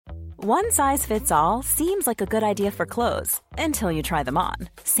One size fits all seems like a good idea for clothes until you try them on.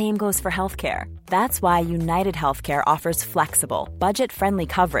 Same goes for healthcare. That's why United Healthcare offers flexible, budget-friendly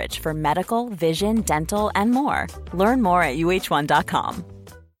coverage for medical, vision, dental, and more. Learn more at uh1.com.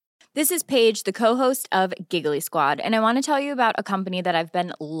 This is Paige, the co-host of Giggly Squad, and I want to tell you about a company that I've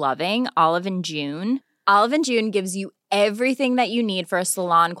been loving, Olive & June. Olive & June gives you everything that you need for a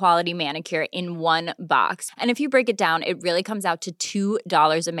salon-quality manicure in one box. And if you break it down, it really comes out to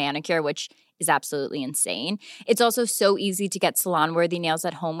 $2 a manicure, which is absolutely insane. It's also so easy to get salon-worthy nails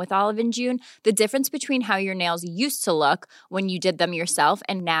at home with Olive & June. The difference between how your nails used to look when you did them yourself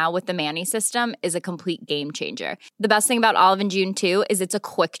and now with the Mani system is a complete game changer. The best thing about Olive & June, too, is it's a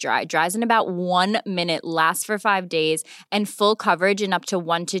quick dry. Dries in about 1 minute, lasts for 5 days, and full coverage in up to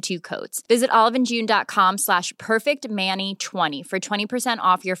 1 to 2 coats. Visit oliveandjune.com/perfectmani20 for 20%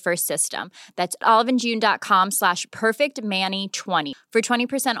 off your first system. That's oliveandjune.com/perfectmani20 for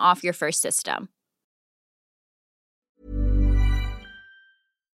 20% off your first system.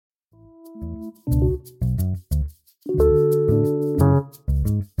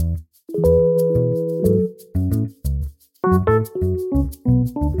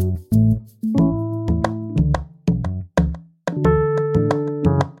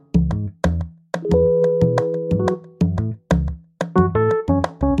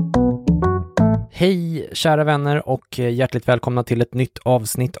 Hej kära vänner och hjärtligt välkomna till ett nytt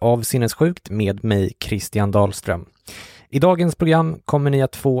avsnitt av Sinnessjukt med mig Christian Dahlström. I dagens program kommer ni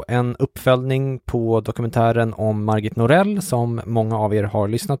att få en uppföljning på dokumentären om Margit Norell som många av er har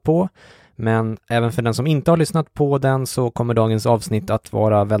lyssnat på. Men även för den som inte har lyssnat på den så kommer dagens avsnitt att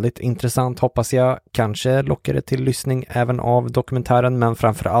vara väldigt intressant, hoppas jag. Kanske lockar det till lyssning även av dokumentären, men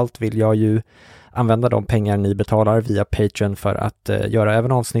framförallt vill jag ju använda de pengar ni betalar via Patreon för att göra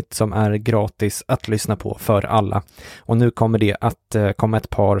även avsnitt som är gratis att lyssna på för alla. Och nu kommer det att komma ett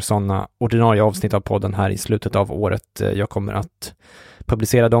par sådana ordinarie avsnitt av podden här i slutet av året. Jag kommer att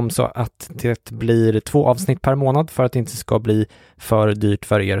publicera dem så att det blir 2 avsnitt per månad för att det inte ska bli för dyrt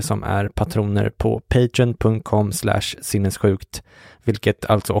för er som är patroner på patreon.com/sinnessjukt, vilket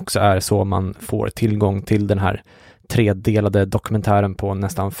alltså också är så man får tillgång till den här 3-delade dokumentären på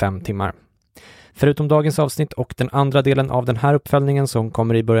nästan 5 timmar. Förutom dagens avsnitt och den andra delen av den här uppföljningen som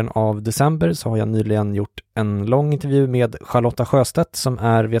kommer i början av december så har jag nyligen gjort en lång intervju med Charlotta Sjöstedt som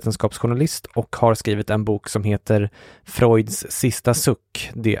är vetenskapsjournalist och har skrivit en bok som heter Freuds sista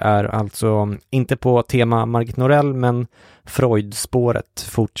suck. Det är alltså inte på tema Margit Norell, men Freud-spåret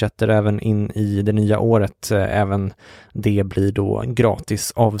fortsätter även in i det nya året. Även det blir då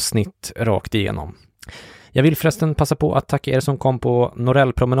gratis avsnitt rakt igenom. Jag vill förresten passa på att tacka er som kom på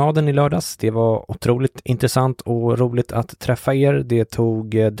Norellpromenaden i lördags. Det var otroligt intressant och roligt att träffa er. Det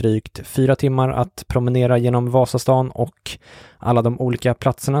tog drygt 4 timmar att promenera genom Vasastan och alla de olika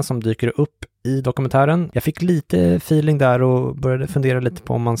platserna som dyker upp i dokumentären. Jag fick lite feeling där och började fundera lite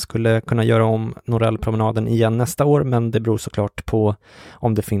på om man skulle kunna göra om Norellpromenaden igen nästa år, men det beror såklart på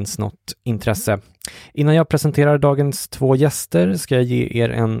om det finns något intresse. Innan jag presenterar dagens 2 gäster ska jag ge er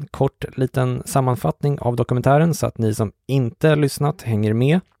en kort liten sammanfattning av dokumentären så att ni som inte lyssnat hänger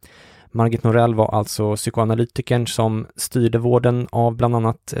med. Margit Norell var alltså psykoanalytikern som styrde vården av bland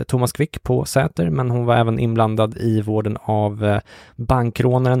annat Thomas Quick på Säter, men hon var även inblandad i vården av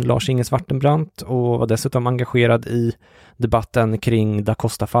bankrånaren Lars-Inge Svartenbrandt och var dessutom engagerad i debatten kring Da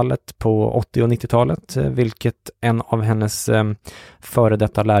Costa-fallet på 80- och 90-talet, vilket en av hennes före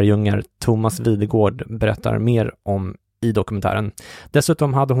detta lärjungar Thomas Videgård berättar mer om i dokumentären.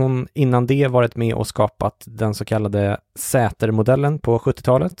 Dessutom hade hon innan det varit med och skapat den så kallade Säter-modellen på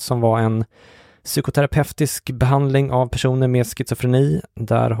 70-talet som var en psykoterapeutisk behandling av personer med schizofreni.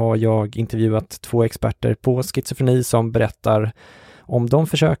 Där har jag intervjuat 2 experter på schizofreni som berättar om de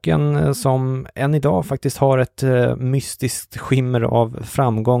försöken som än idag faktiskt har ett mystiskt skimmer av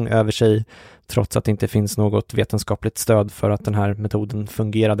framgång över sig trots att det inte finns något vetenskapligt stöd för att den här metoden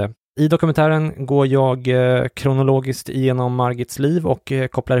fungerade. I dokumentären går jag kronologiskt igenom Margits liv och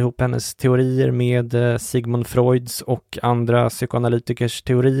kopplar ihop hennes teorier med Sigmund Freuds och andra psykoanalytikers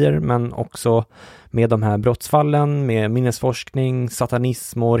teorier, men också med de här brottsfallen, med minnesforskning,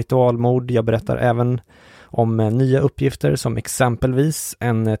 satanism och ritualmord. Jag berättar även om nya uppgifter som exempelvis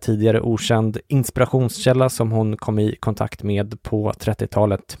en tidigare okänd inspirationskälla som hon kom i kontakt med på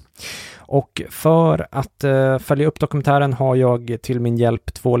 30-talet. Och för att följa upp dokumentären har jag till min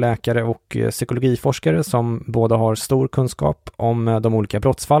hjälp 2 läkare och psykologiforskare som båda har stor kunskap om de olika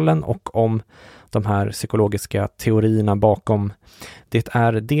brottsfallen och om de här psykologiska teorierna bakom. Det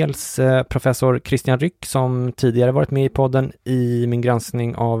är dels professor Christian Ryck som tidigare varit med i podden i min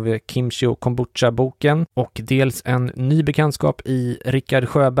granskning av Kimchi och Kombucha-boken, och dels en ny bekantskap i Rickard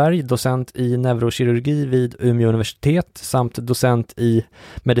Sjöberg, docent i neurokirurgi vid Umeå universitet samt docent i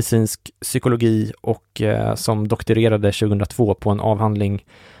medicinsk psykologi och som doktorerade 2002 på en avhandling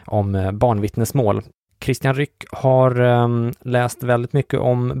om barnvittnesmål. Christian Ryck har läst väldigt mycket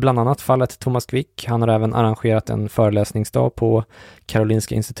om bland annat fallet Thomas Quick. Han har även arrangerat en föreläsningsdag på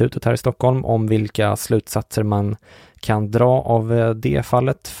Karolinska institutet här i Stockholm om vilka slutsatser man kan dra av det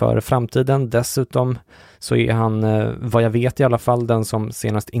fallet för framtiden. Dessutom så är han, vad jag vet i alla fall, den som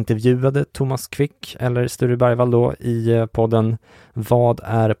senast intervjuade Thomas Quick, eller Sture Bergvall då, i podden Vad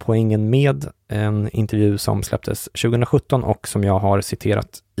är poängen med? En intervju som släpptes 2017 och som jag har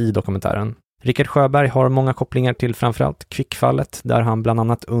citerat i dokumentären. Rickard Sjöberg har många kopplingar till framförallt Quick-fallet, där han bland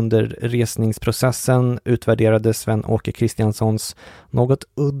annat under resningsprocessen utvärderade Sven-Åke Kristianssons något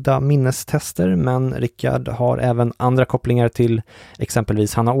udda minnestester, men Rickard har även andra kopplingar till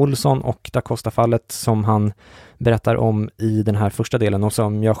exempelvis Hanna Olsson och Da Costa-fallet som han berättar om i den här första delen och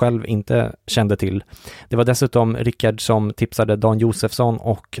som jag själv inte kände till. Det var dessutom Rickard som tipsade Dan Josefsson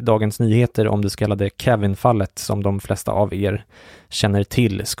och Dagens Nyheter om det så kallade Kevin-fallet som de flesta av er känner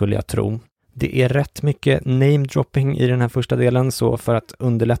till, skulle jag tro. Det är rätt mycket name-dropping i den här första delen, så för att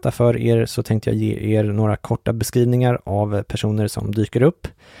underlätta för er så tänkte jag ge er några korta beskrivningar av personer som dyker upp.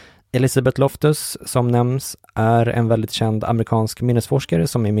 Elizabeth Loftus, som nämns, är en väldigt känd amerikansk minnesforskare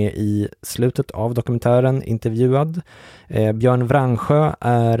som är med i slutet av dokumentären intervjuad. Björn Wrangsjö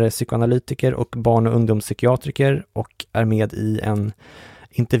är psykoanalytiker och barn- och ungdomspsykiatriker och är med i en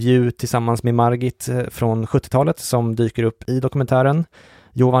intervju tillsammans med Margit från 70-talet som dyker upp i dokumentären.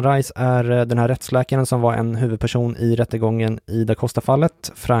 Johan Reis är den här rättsläkaren som var en huvudperson i rättegången i Da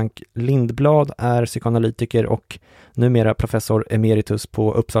Costa-fallet. Frank Lindblad är psykoanalytiker och numera professor emeritus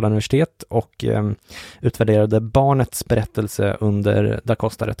på Uppsala universitet och utvärderade barnets berättelse under Da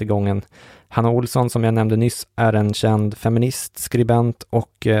Costa-rättegången. Hanna Olsson, som jag nämnde nyss, är en känd feminist, skribent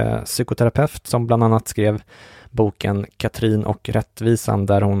och psykoterapeut som bland annat skrev boken Katrin och rättvisan,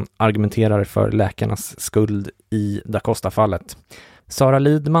 där hon argumenterar för läkarnas skuld i Da Costa-fallet. Sara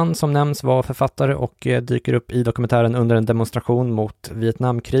Lidman, som nämns, var författare och dyker upp i dokumentären under en demonstration mot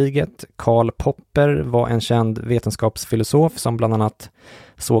Vietnamkriget. Karl Popper var en känd vetenskapsfilosof som bland annat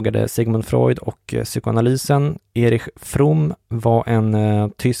sågade Sigmund Freud och psykoanalysen. Erich Fromm var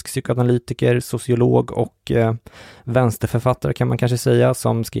en tysk psykoanalytiker, sociolog och vänsterförfattare kan man kanske säga,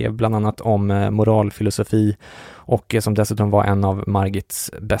 som skrev bland annat om moralfilosofi och som dessutom var en av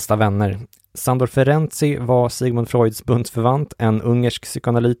Margits bästa vänner. Sandor Ferenczi var Sigmund Freuds bundsförvant, en ungersk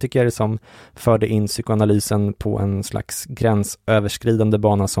psykoanalytiker som förde in psykoanalysen på en slags gränsöverskridande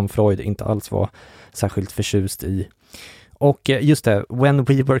bana som Freud inte alls var särskilt förtjust i. Och just det, When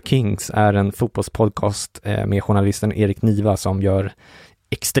We Were Kings är en fotbollspodcast med journalisten Erik Niva som gör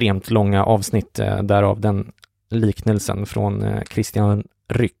extremt långa avsnitt, därav den liknelsen från Christian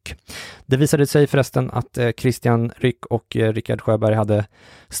Ryck. Det visade sig förresten att Christian Ryck och Rickard Sjöberg hade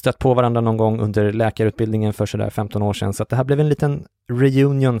stött på varandra någon gång under läkarutbildningen för sådär 15 år sedan, så att det här blev en liten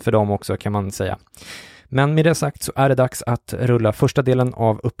reunion för dem också, kan man säga. Men med det sagt så är det dags att rulla första delen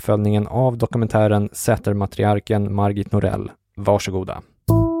av uppföljningen av dokumentären Sätermatriarken Margit Norell. Varsågoda.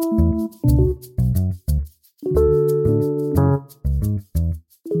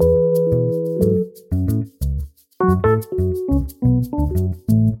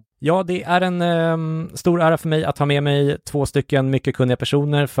 Ja, det är en stor ära för mig att ha med mig 2 stycken mycket kunniga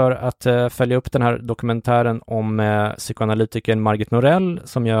personer för att följa upp den här dokumentären om psykoanalytikern Margit Norell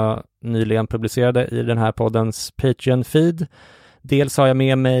som jag nyligen publicerade i den här poddens Patreon-feed. Dels har jag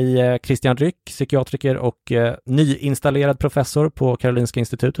med mig Christian Ryck, psykiatriker och nyinstallerad professor på Karolinska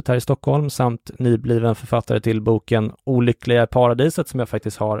institutet här i Stockholm samt nybliven författare till boken Olyckliga paradiset som jag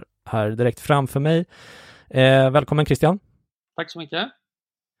faktiskt har här direkt framför mig. Välkommen Christian. Tack så mycket.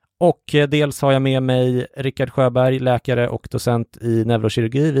 Och dels har jag med mig Rickard Sjöberg, läkare och docent i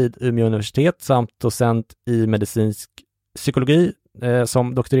neurokirurgi vid Umeå universitet samt docent i medicinsk psykologi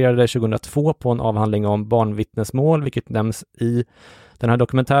som doktorerade 2002 på en avhandling om barnvittnesmål, vilket nämns i den här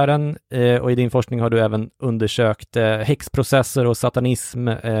dokumentären. Och i din forskning har du även undersökt häxprocesser och satanism,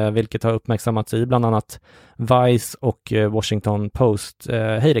 vilket har uppmärksammats i bland annat Vice och Washington Post.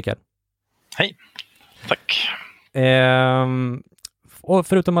 Hej Rickard. Hej, tack. Och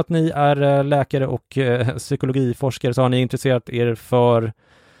förutom att ni är läkare och psykologiforskare så har ni intresserat er för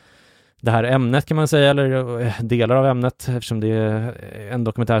det här ämnet kan man säga, eller delar av ämnet, eftersom det är en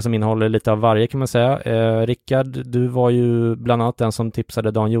dokumentär som innehåller lite av varje kan man säga. Rickard, du var ju bland annat den som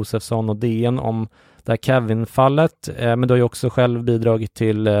tipsade Dan Josefsson och DN om det här Kevin-fallet, men du har ju också själv bidragit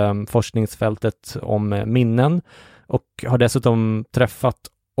till forskningsfältet om minnen och har dessutom träffat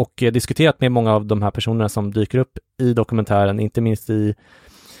och diskuterat med många av de här personerna som dyker upp i dokumentären, inte minst i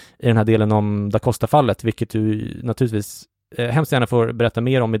den här delen om Da Costa-fallet, vilket du naturligtvis hemskt gärna får berätta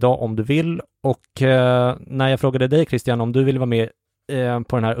mer om idag om du vill. Och när jag frågade dig, Christian, om du vill vara med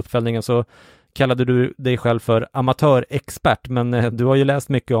på den här uppföljningen, så kallade du dig själv för amatörexpert, men du har ju läst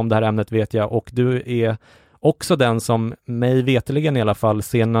mycket om det här ämnet vet jag, och du är också den som mig veteligen i alla fall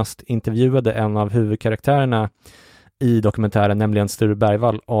senast intervjuade en av huvudkaraktärerna i dokumentären, nämligen Sture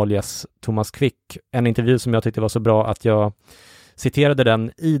Bergvall alias Thomas Quick. En intervju som jag tyckte var så bra att jag citerade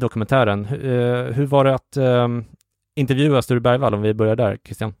den i dokumentären. Hur var det att intervjua Sture Bergvall, om vi börjar där,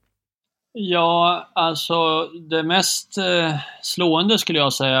 Christian? Ja, alltså det mest slående skulle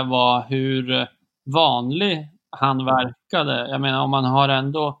jag säga var hur vanlig han verkade. Jag menar, om man har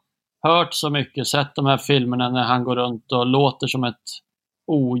ändå hört så mycket, sett de här filmerna när han går runt och låter som ett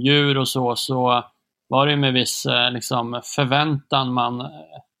odjur och så var det med viss liksom, förväntan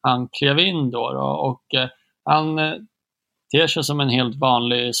han klev in då. Och han ter sig som en helt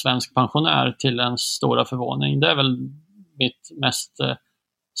vanlig svensk pensionär till en stora förvåning. Det är väl mitt mest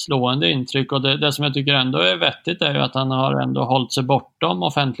slående intryck, och det som jag tycker ändå är vettigt är ju att han har ändå hållit sig bortom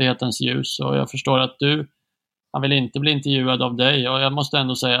offentlighetens ljus, och jag förstår att han vill inte bli intervjuad av dig, och jag måste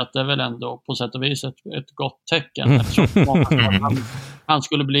ändå säga att det är väl ändå på sätt och vis ett gott tecken, eftersom han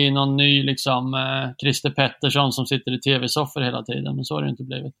skulle bli någon ny liksom Christer Pettersson som sitter i tv-soffor hela tiden, men så har det inte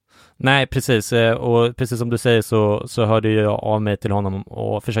blivit. Nej, precis. Och precis som du säger så hörde jag av mig till honom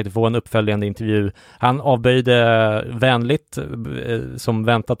och försökte få en uppföljande intervju. Han avböjde vänligt som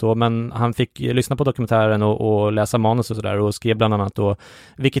väntat då, men han fick lyssna på dokumentären och läsa manus och sådär, och skrev bland annat då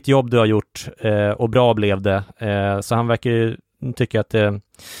vilket jobb du har gjort och bra blev det. Så han verkar ju tycka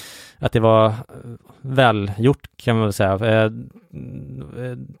att det var välgjort, kan man väl säga.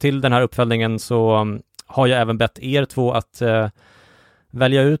 Till den här uppföljningen så har jag även bett er två att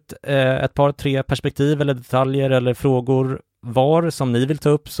välja ut ett par, 3 perspektiv eller detaljer eller frågor var som ni vill ta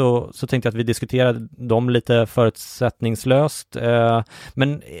upp, så tänkte jag att vi diskuterar dem lite förutsättningslöst.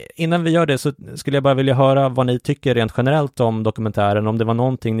 Men innan vi gör det så skulle jag bara vilja höra vad ni tycker rent generellt om dokumentären, om det var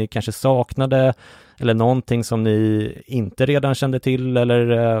någonting ni kanske saknade eller någonting som ni inte redan kände till,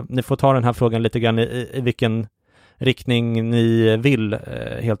 eller ni får ta den här frågan lite grann i vilken riktning ni vill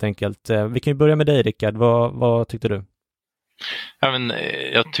helt enkelt. Vi kan ju börja med dig, Rickard. Vad tyckte du? Ja, men,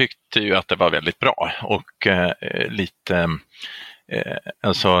 jag tyckte ju att det var väldigt bra, och lite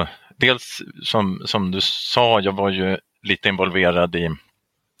alltså dels som du sa, jag var ju lite involverad i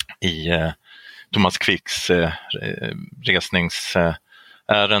Thomas Quicks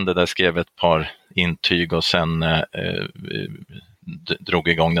resningsärende, där skrev ett par intyg och sen drog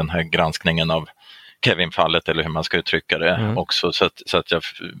igång den här granskningen av Kevin-fallet, eller hur man ska uttrycka det också, så att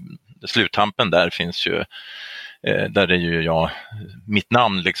sluttampen där finns ju. Där är ju mitt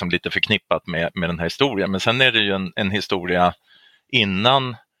namn liksom lite förknippat med den här historien. Men sen är det ju en historia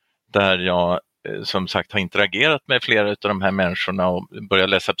innan, där jag som sagt har interagerat med flera av de här människorna och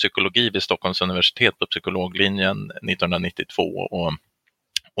började läsa psykologi vid Stockholms universitet på psykologlinjen 1992.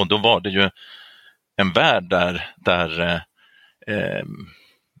 Och då var det ju en värld där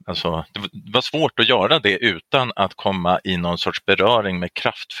alltså, det var svårt att göra det utan att komma i någon sorts beröring med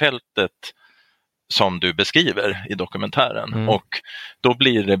kraftfältet som du beskriver i dokumentären. Och då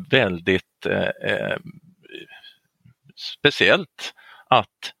blir det väldigt speciellt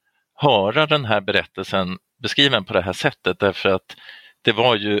att höra den här berättelsen beskriven på det här sättet, därför att det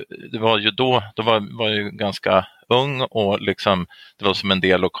var ju då var ju ganska ung, och liksom det var som en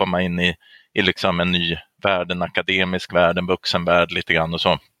del att komma in i liksom en ny värld, en akademisk värld, en vuxenvärld lite grann, och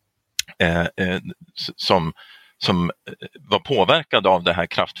så som var påverkad av det här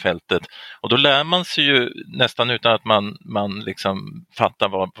kraftfältet. Och då lär man sig ju nästan utan att man liksom fattar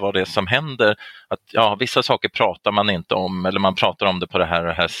vad det är som händer, att vissa saker pratar man inte om, eller man pratar om det på det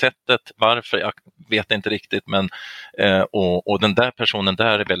här sättet. Varför? Jag vet inte riktigt, men och den där personen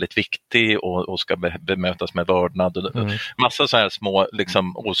där är väldigt viktig och ska bemötas med vördnad. Massa så här små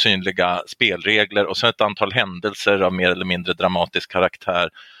liksom osynliga spelregler, och så ett antal händelser av mer eller mindre dramatisk karaktär,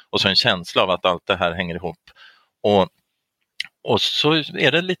 och så en känsla av att allt det här hänger ihop. Och så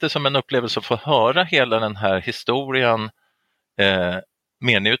är det lite som en upplevelse att få höra hela den här historien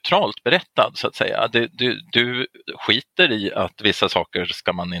mer neutralt berättad, så att säga. Du skiter i att vissa saker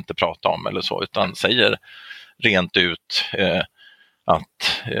ska man inte prata om eller så, utan säger rent ut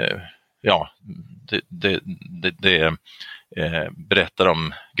att det berättar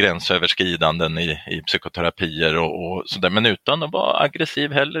om gränsöverskridanden i psykoterapier och sådär, men utan att vara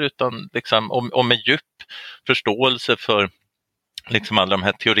aggressiv heller, utan liksom, och med djup förståelse för liksom alla de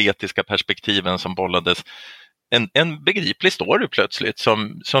här teoretiska perspektiven som bollades. En begriplig story plötsligt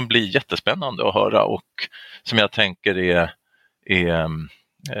som blir jättespännande att höra, och som jag tänker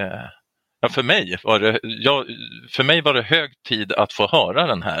för mig var det hög tid att få höra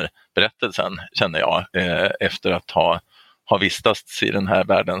den här berättelsen, känner jag, efter att ha vistats i den här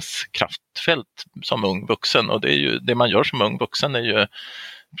världens kraftfält som ung vuxen. Och det är ju det man gör som ung vuxen, är ju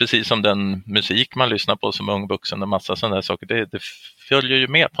precis som den musik man lyssnar på som ung vuxen och massa sådana där saker. Det följer ju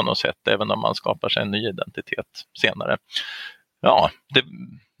med på något sätt, även om man skapar sig en ny identitet senare. Ja,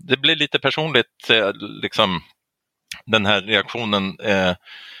 det blir lite personligt, liksom, den här reaktionen.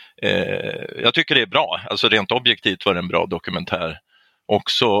 Jag tycker det är bra, alltså rent objektivt var det en bra dokumentär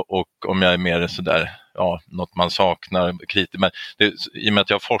också, och om jag är mer sådär, något man saknar men i och med att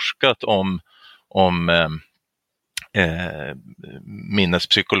jag har forskat om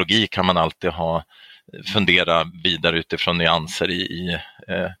minnespsykologi, kan man alltid fundera vidare utifrån nyanser i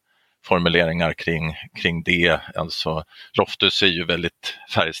formuleringar kring det. Alltså Loftus är ju väldigt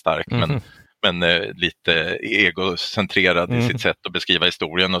färgstark, men lite egocentrerad i sitt sätt att beskriva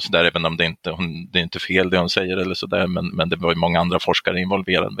historien och sådär, även om det är inte fel det hon säger eller sådär, men det var ju många andra forskare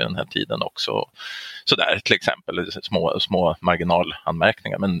involverade vid den här tiden också. Sådär, till exempel små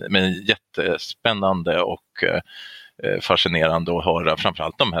marginalanmärkningar, men jättespännande och fascinerande att höra,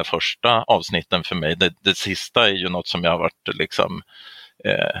 framförallt de här första avsnitten för mig. Det sista är ju något som jag har varit liksom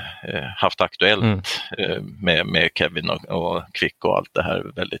haft aktuellt med Kevin och Kvick och allt det här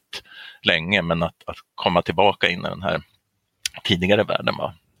väldigt länge, men att komma tillbaka in i den här tidigare världen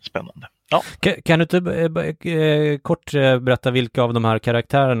var spännande. Ja. Kan du inte kort berätta vilka av de här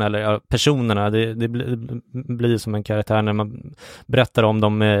karaktärerna eller personerna, det blir som en karaktär när man berättar om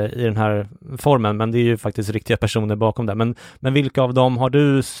dem i den här formen, men det är ju faktiskt riktiga personer bakom det. Men vilka av dem har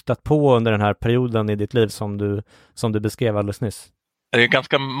du stött på under den här perioden i ditt liv som du beskrev alldeles nyss? Det är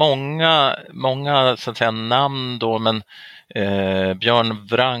ganska många så att säga namn då, men Björn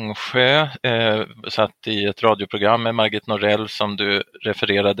Wrangsjö satt i ett radioprogram med Margit Norell som du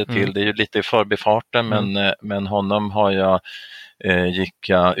refererade till. Det är ju lite i förbifarten, men honom har gick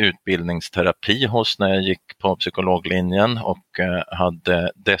jag utbildningsterapi hos när jag gick på psykologlinjen, och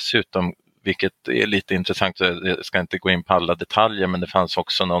hade dessutom, vilket är lite intressant, jag ska inte gå in på alla detaljer, men det fanns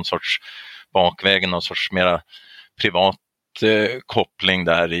också någon sorts bakvägen, någon sorts mera privat koppling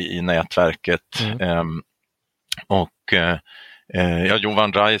där i nätverket.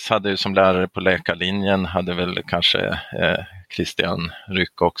 Johan Reis hade ju som lärare på läkarlinjen, hade väl kanske Christian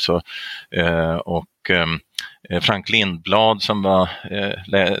Ryck också, och Frank Lindblad som var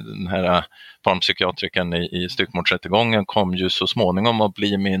den här barnpsykiatrikern i styckmordsrättegången kom ju så småningom att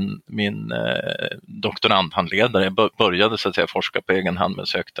bli min doktorandhandledare. Jag började så att säga forska på egen hand, men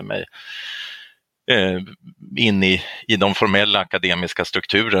sökte mig in i de formella akademiska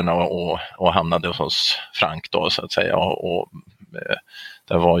strukturerna och hamnade hos Frank då, så att säga, och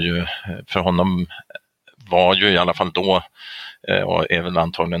det var ju, för honom var ju i alla fall då, och är väl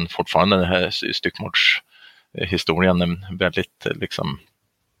antagligen fortfarande den här styckmordshistorien en väldigt liksom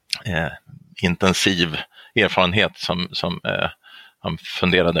intensiv erfarenhet som han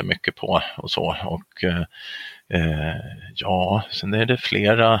funderade mycket på och så, och sen är det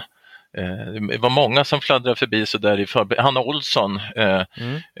flera. Det var många som fladdrade förbi så där i Hanna Olsson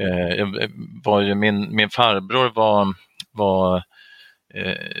var ju min farbror var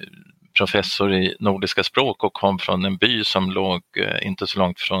professor i nordiska språk och kom från en by som låg inte så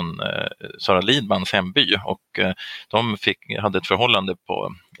långt från Sara Lidmans hemby, och de hade ett förhållande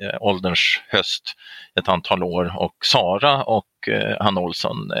på ålderns höst ett antal år, och Sara och Hanna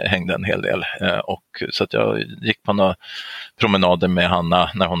Olsson hängde en hel del, och så att jag gick på några promenader med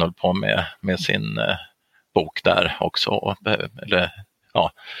Hanna när hon höll på med sin bok där också, eller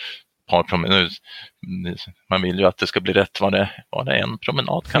ja, par promenader. Man vill ju att det ska bli rätt, var det en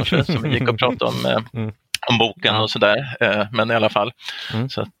promenad kanske som vi gick och pratade om boken och sådär, men i alla fall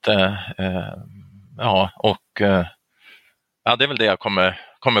så att det är väl det jag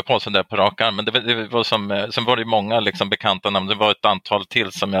kommer på sådär på rak arm. Men det var sen var det många liksom bekanta namn. Det var ett antal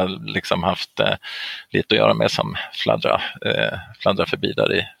till som jag liksom haft lite att göra med, som fladdra förbi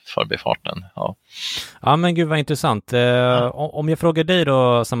där i förbifarten. Ja, men gud vad intressant. Om jag frågar dig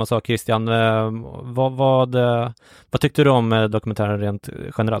då samma sak, Christian, vad tyckte du om dokumentären rent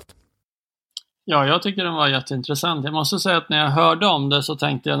generellt? Ja, jag tycker den var jätteintressant. Jag måste säga att när jag hörde om det så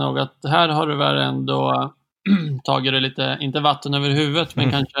tänkte jag nog att här har du väl ändå tagit det lite, inte vatten över huvudet,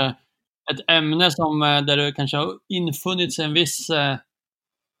 men kanske ett ämne som där det kanske har infunnits en viss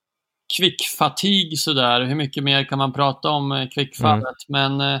kvickfatig sådär. Hur mycket mer kan man prata om kvickfallet?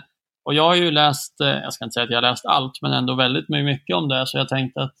 Men, och jag har ju läst, jag ska inte säga att jag har läst allt, men ändå väldigt mycket om det. Så jag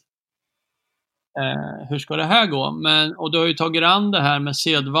tänkte att hur ska det här gå? Och du har ju tagit an det här med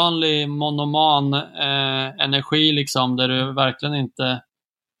sedvanlig monoman energi liksom, där du verkligen inte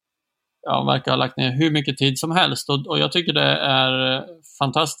verkar ha lagt ner hur mycket tid som helst. Och jag tycker det är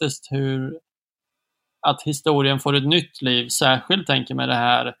fantastiskt att historien får ett nytt liv. Särskilt tänker med det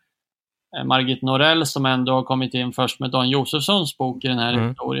här Margit Norell som ändå har kommit in först med Dan Josefssons bok i den här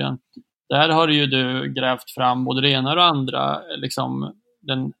historien. Där har ju du grävt fram både det ena och det andra. Liksom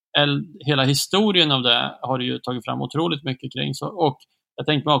hela historien av det har du ju tagit fram otroligt mycket kring. Och jag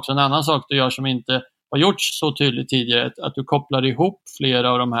tänkte mig också en annan sak du gör som inte har gjorts så tydligt tidigare. Att du kopplar ihop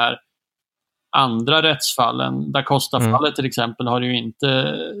flera av de här andra rättsfallen. Da Costa-fallet till exempel har ju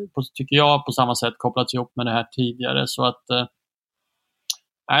inte, tycker jag, på samma sätt kopplats ihop med det här tidigare. Så att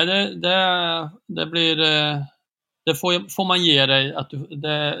det blir det får man ge dig att det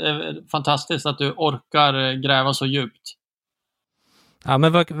är fantastiskt att du orkar gräva så djupt. Ja,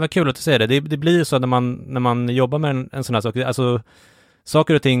 men vad kul att du säger det. Det blir ju så när man jobbar med en sån här sak. Alltså,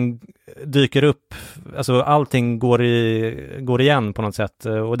 saker och ting dyker upp. Alltså, allting går igen på något sätt.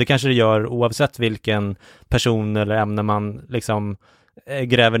 Och det kanske det gör oavsett vilken person eller ämne man liksom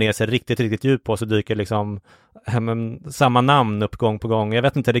gräver ner sig riktigt, riktigt djupt på, så dyker liksom samma namn upp gång på gång. Jag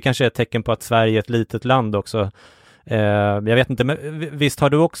vet inte, det kanske är ett tecken på att Sverige är ett litet land också. Jag vet inte, men visst har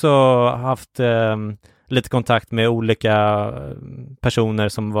du också haft lite kontakt med olika personer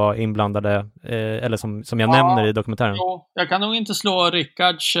som var inblandade, eller som jag nämner i dokumentären? Jo, jag kan nog inte slå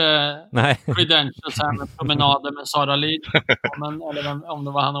Rickards credentials här med promenader med Sara Lid, eller om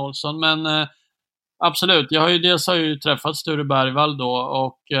det var Hanna Olsson, men absolut, jag har ju träffat Sture Bergvall då,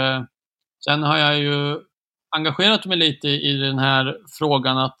 och sen har jag ju engagerat mig lite i den här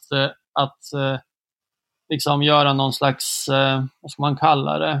frågan att liksom göra någon slags, vad ska man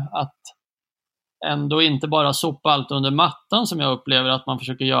kalla det, att ändå inte bara sopa allt under mattan som jag upplever att man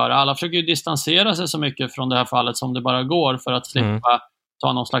försöker göra. Alla försöker ju distansera sig så mycket från det här fallet som det bara går för att slippa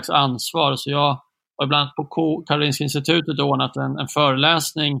ta någon slags ansvar. Så jag har bland annat på Karolinska institutet ordnat en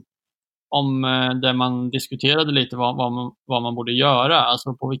föreläsning om där man diskuterade lite vad man borde göra.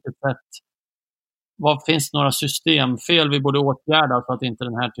 Alltså på vilket sätt, finns det några systemfel vi borde åtgärda för att inte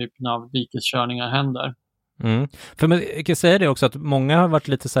den här typen av dikeskörningar händer. För man kan säga det också att många har varit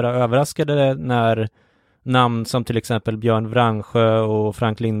lite så här överraskade när namn som till exempel Björn Wrangsjö och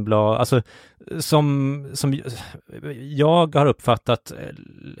Frank Lindblad, alltså som jag har uppfattat,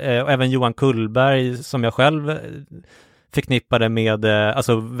 och även Johan Kullberg som jag själv förknippade med,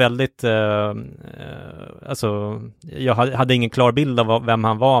 alltså väldigt, alltså jag hade ingen klar bild av vem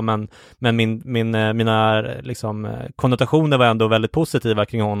han var, men mina liksom konnotationer var ändå väldigt positiva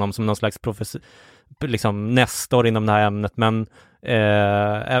kring honom som någon slags liksom nestor inom det här ämnet, men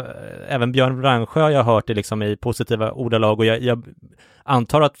även Björn Wrangsjö har jag hört det liksom i positiva ordalag, och jag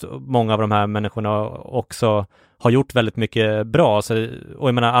antar att många av de här människorna också har gjort väldigt mycket bra, och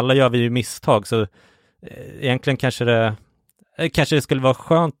jag menar, alla gör vi ju misstag, så egentligen kanske det skulle vara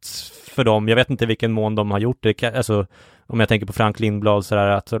skönt för dem. Jag vet inte vilken mån de har gjort det. Alltså, om jag tänker på Frank Lindblad så där,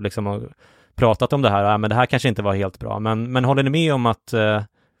 att liksom har pratat om det här. Men det här kanske inte var helt bra. Men håller ni med om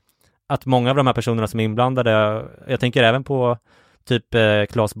att många av de här personerna som är inblandade, jag tänker även på typ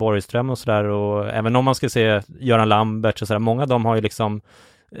Claes Borgström och sådär, och även om man ska se Göran Lambert och sådär, många av dem har ju liksom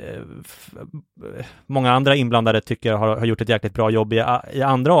många andra inblandade tycker jag har gjort ett jäkligt bra jobb i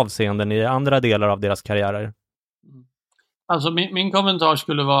andra avseenden, i andra delar av deras karriärer. Alltså min kommentar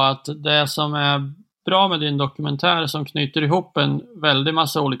skulle vara att det som är bra med din dokumentär, som knyter ihop en väldig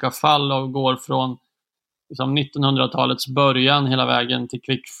massa olika fall och går från liksom 1900-talets början hela vägen till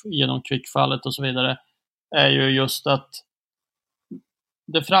genom Kvickfallet och så vidare, är ju just att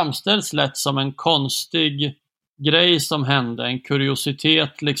det framställs lätt som en konstig grej som hände, en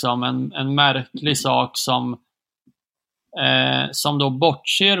kuriositet, liksom en märklig sak som då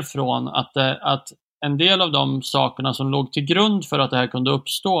bortser från att en del av de sakerna som låg till grund för att det här kunde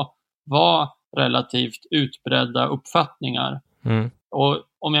uppstå var relativt utbredda uppfattningar. Och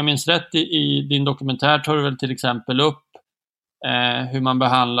om jag minns rätt i din dokumentär tar du väl till exempel upp hur man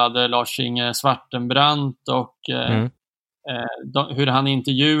behandlade Lars-Inge Svartenbrandt och hur han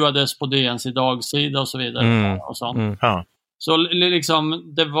intervjuades på DNs dagsida och så vidare. Och sånt. Så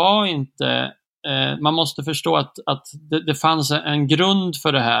liksom, det var inte... man måste förstå att det fanns en grund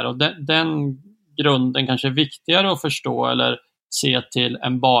för det här, och den grunden kanske är viktigare att förstå eller se till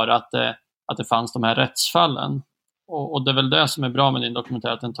än bara att det fanns de här rättsfallen. Och det är väl det som är bra med din dokumentär,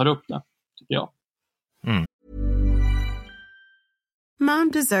 att den tar upp det. tycker jag.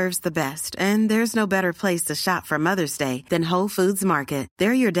 Mom deserves the best, and there's no better place to shop for Mother's Day than Whole Foods Market.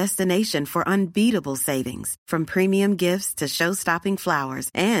 They're your destination for unbeatable savings, from premium gifts to show-stopping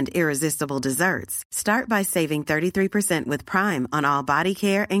flowers and irresistible desserts. Start by saving 33% with Prime on all body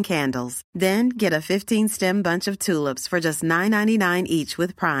care and candles. Then get a 15-stem bunch of tulips for just $9.99 each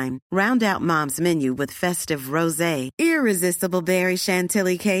with Prime. Round out Mom's menu with festive rosé, irresistible berry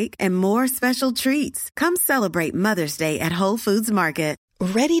chantilly cake, and more special treats. Come celebrate Mother's Day at Whole Foods Market.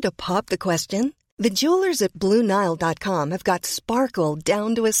 Ready to pop the question? The jewelers at BlueNile.com have got sparkle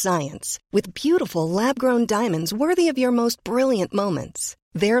down to a science with beautiful lab-grown diamonds worthy of your most brilliant moments.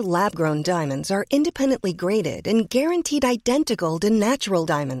 Their lab-grown diamonds are independently graded and guaranteed identical to natural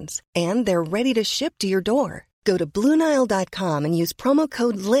diamonds, and they're ready to ship to your door. Go to BlueNile.com and use promo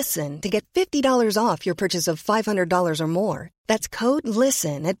code LISTEN to get $50 off your purchase of $500 or more. That's code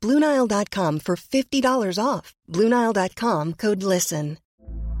LISTEN at BlueNile.com for $50 off. BlueNile.com, code LISTEN.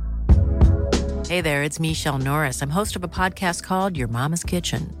 Hey there, it's Michelle Norris. I'm host of a podcast called Your Mama's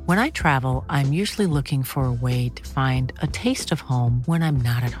Kitchen. When I travel, I'm usually looking for a way to find a taste of home when I'm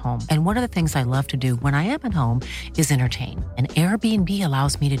not at home. And one of the things I love to do when I am at home is entertain. And Airbnb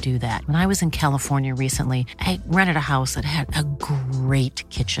allows me to do that. When I was in California recently, I rented a house that had a great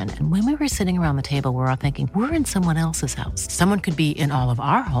kitchen. And when we were sitting around the table, we're all thinking, we're in someone else's house. Someone could be in all of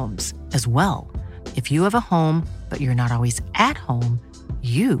our homes as well. If you have a home, but you're not always at home,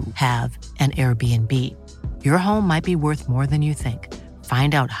 you have an Airbnb. Your home might be worth more than you think.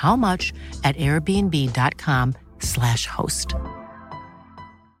 Find out how much at airbnb.com/host.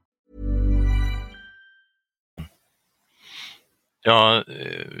 Ja,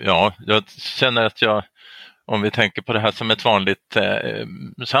 jag känner att om vi tänker på det här som ett vanligt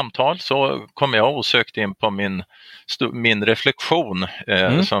samtal, så kommer jag osökt in på min reflektion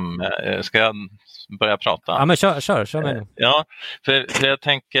som ska jag börja prata. Ja, men kör med. Ja, för jag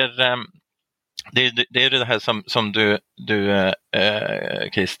tänker det är det här som du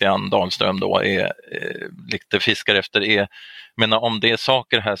Christian Dahlström då är lite fiskar efter. Men om det är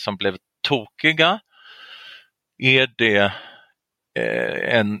saker här som blev tokiga, är det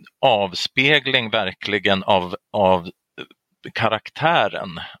en avspegling verkligen av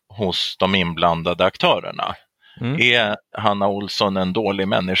karaktären hos de inblandade aktörerna. Är Hanna Olsson en dålig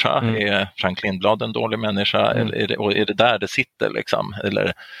människa? Är Frank Lindblad en dålig människa? Eller är det där det sitter liksom?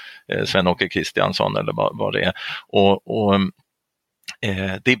 Eller Sven-Åke Kristiansson eller vad det är? Och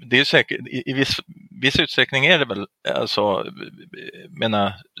det är säkert, i viss utsträckning är det väl, alltså,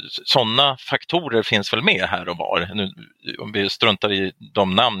 sådana faktorer finns väl med här och var. Nu, om vi struntar i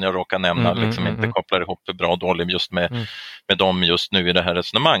de namn jag råkar nämna, inte kopplar ihop för bra och dåligt just med dem just nu i det här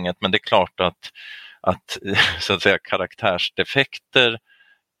resonemanget, men det är klart att så att säga karaktärsdefekter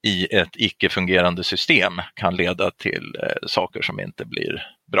i ett icke-fungerande system kan leda till saker som inte blir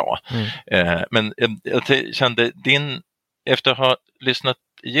bra. Men jag kände efter att ha lyssnat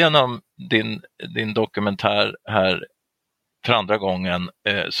igenom din dokumentär här för andra gången,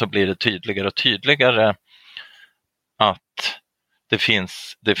 så blir det tydligare och tydligare att det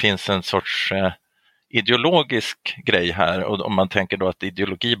finns en sorts ideologisk grej här, och om man tänker då att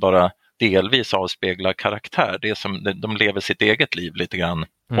ideologi bara delvis avspeglar karaktär, det är som de lever sitt eget liv lite grann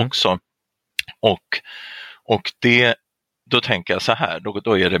också, och det, då tänker jag så här,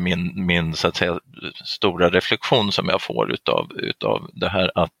 då är det min så att säga stora reflektion som jag får utav det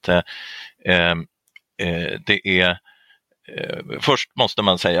här, att det är först måste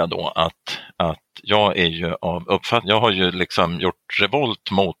man säga då att jag är ju av uppfattning, jag har ju liksom gjort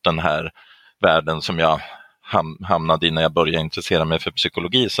revolt mot den här världen som jag hamnade i när jag började intressera mig för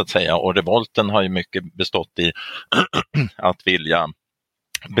psykologi så att säga, och revolten har ju mycket bestått i att vilja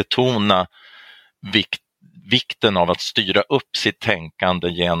betona vikten av att styra upp sitt tänkande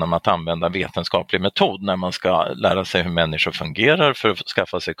genom att använda vetenskaplig metod när man ska lära sig hur människor fungerar för att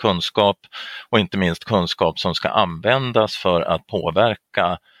skaffa sig kunskap, och inte minst kunskap som ska användas för att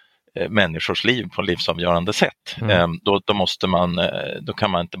påverka människors liv på livsavgörande sätt. Då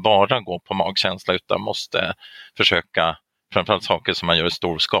kan man inte bara gå på magkänsla, utan måste försöka, framförallt saker som man gör i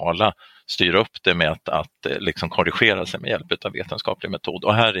stor skala, styra upp det med att liksom korrigera sig med hjälp av vetenskaplig metod.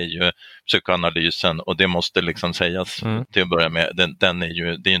 Och här är ju psykoanalysen, och det måste liksom sägas till att börja med, den är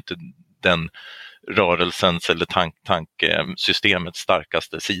ju, det är inte den rörelsens eller tankesystemets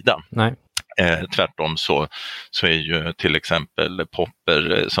starkaste sida. Nej. Tvärtom så är ju till exempel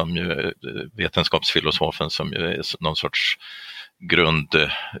Popper, som ju vetenskapsfilosofen, som ju är någon sorts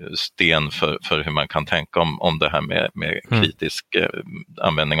grundsten för hur man kan tänka om det här med kritisk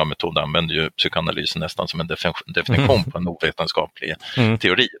användning av metod. Använder ju psykoanalysen nästan som en definition på en ovetenskaplig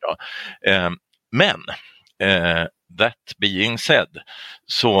teori då. Men that being said,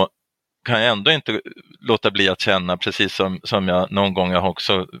 så kan jag ändå inte låta bli att känna, precis som jag någon gång har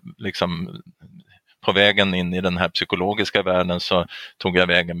också liksom på vägen in i den här psykologiska världen, så tog jag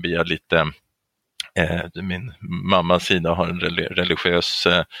vägen via lite min mammas sida har en religiös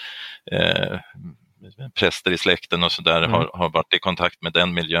präster i släkten och så där, har varit i kontakt med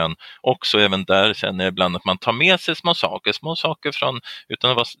den miljön också. Även där känner jag ibland att man tar med sig små saker från,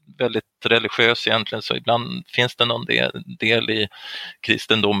 utan att vara väldigt religiös egentligen, så ibland finns det någon del i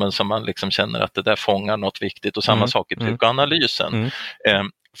kristendomen som man liksom känner att det där fångar något viktigt, och samma sak i psykoanalysen.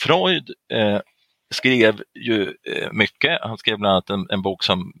 Freud skrev ju mycket. Han skrev bland annat en bok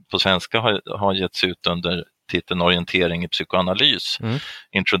som på svenska har getts ut under titeln Orientering i psykoanalys,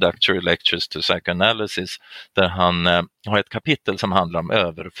 Introductory Lectures to Psychoanalysis, där han har ett kapitel som handlar om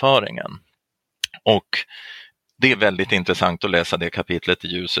överföringen. Och det är väldigt intressant att läsa det kapitlet i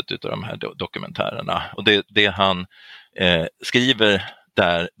ljuset utav de här dokumentärerna. Och det han skriver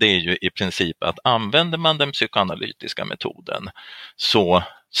där, det är ju i princip att använder man den psykoanalytiska metoden så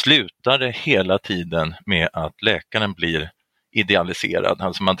slutar det hela tiden med att läkaren blir idealiserad.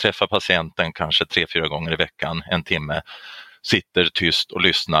 Alltså man träffar patienten kanske 3-4 gånger i veckan, en timme, sitter tyst och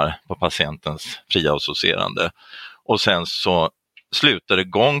lyssnar på patientens fria associerande. Och sen så slutar det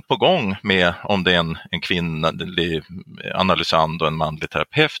gång på gång med, om det är en kvinnlig analysand och en manlig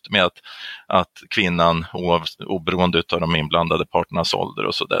terapeut, med att kvinnan, oberoende av de inblandade parternas ålder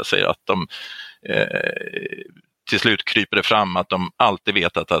och så där, säger att de till slut kryper det fram att de alltid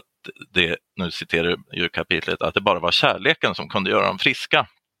vetat att det, nu citerar ju kapitlet, att det bara var kärleken som kunde göra dem friska.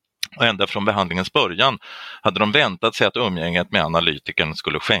 Och ända från behandlingens början hade de väntat sig att umgänget med analytikern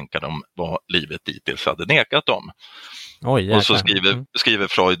skulle skänka dem vad livet dittills hade nekat dem. Och så skriver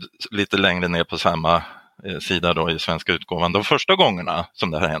Freud lite längre ner på samma sida då i svenska utgåvan: de första gångerna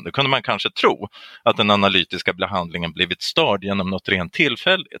som det här hände kunde man kanske tro att den analytiska behandlingen blivit störd genom något rent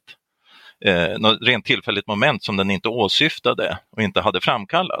tillfälligt. Något rent tillfälligt moment som den inte åsyftade och inte hade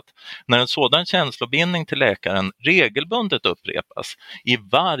framkallat. När en sådan känslobindning till läkaren regelbundet upprepas i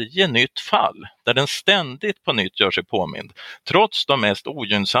varje nytt fall, där den ständigt på nytt gör sig påmind, trots de mest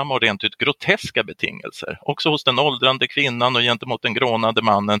ogynnsamma och rent ut groteska betingelser, också hos den åldrande kvinnan och gentemot den grånade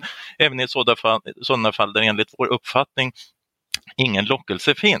mannen, även i sådana fall där enligt vår uppfattning ingen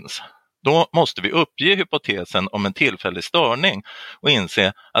lockelse finns, då måste vi uppge hypotesen om en tillfällig störning och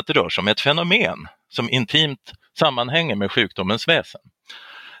inse att det rör sig om ett fenomen som intimt sammanhänger med sjukdomens väsen.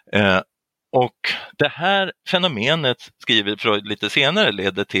 Och det här fenomenet, skriver Freud lite senare,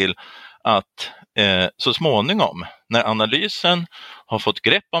 leder till att så småningom, när analysen har fått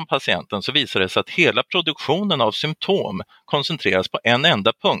grepp om patienten, så visar det sig att hela produktionen av symptom koncentreras på en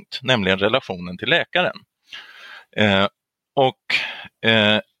enda punkt, nämligen relationen till läkaren. Och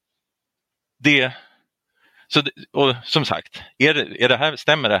som sagt,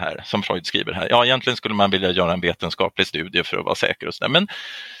 stämmer det här som Freud skriver här? Ja, egentligen skulle man vilja göra en vetenskaplig studie för att vara säker och sådär, men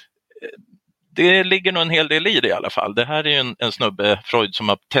det ligger nog en hel del i det i alla fall. Det här är ju en snubbe, Freud, som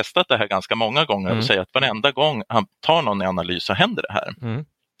har testat det här ganska många gånger och säger att varenda gång han tar någon i analys så händer det här.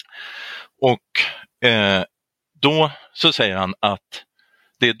 Och då så säger han att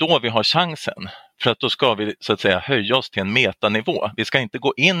det är då vi har chansen, för att då ska vi så att säga höja oss till en metanivå. Vi ska inte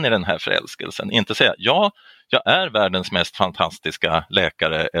gå in i den här förälskelsen, inte säga ja, jag är världens mest fantastiska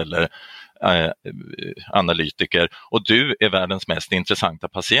läkare eller analytiker och du är världens mest intressanta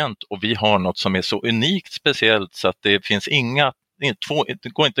patient, och vi har något som är så unikt speciellt så att det finns det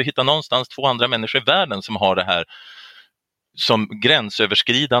går inte att hitta någonstans 2 andra människor i världen som har det här som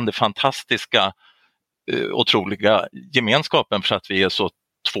gränsöverskridande, fantastiska, otroliga gemenskapen, för att vi är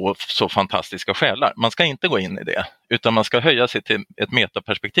så fantastiska själar. Man ska inte gå in i det, utan man ska höja sig till ett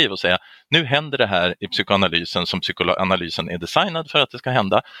metaperspektiv och säga, nu händer det här i psykoanalysen som psykoanalysen är designad för att det ska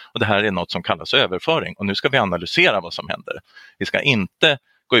hända, och det här är något som kallas överföring, och nu ska vi analysera vad som händer. Vi ska inte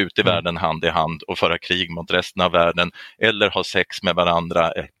gå ut i världen hand i hand och föra krig mot resten av världen, eller ha sex med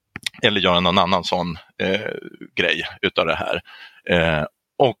varandra, eller göra någon annan sån grej utav det här.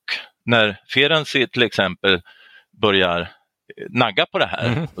 Och när Ferenczi till exempel börjar nagga på det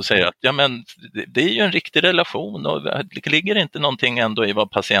här och säger att ja, men det är ju en riktig relation, och det ligger inte någonting ändå i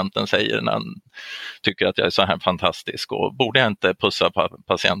vad patienten säger när han tycker att jag är så här fantastisk, och borde jag inte pussa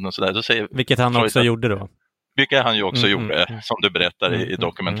patienten och sådär, så säger vilket han också gjorde då. Vilket han ju också gjorde, som du berättar i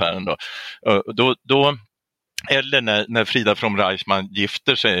dokumentären då Eller när Frida From-Reichmann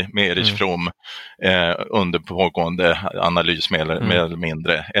gifter sig med Erich Fromm under pågående analys mer eller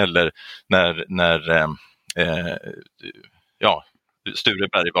mindre. Eller när Sture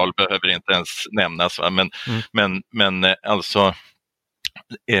Bergvall behöver inte ens nämnas. Va? Men alltså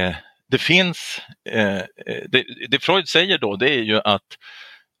det finns, det Freud säger då, det är ju att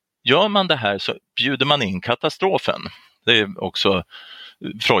gör man det här så bjuder man in katastrofen. Det är också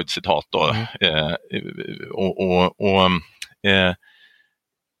Freuds citat då.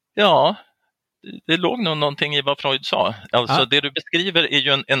 Det låg nog någonting i vad Freud sa. Alltså det du beskriver är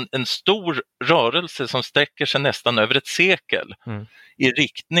ju en stor rörelse som sträcker sig nästan över ett sekel i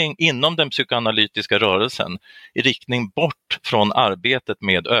riktning, inom den psykoanalytiska rörelsen, i riktning bort från arbetet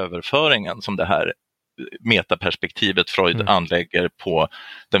med överföringen som det här metaperspektivet Freud anlägger på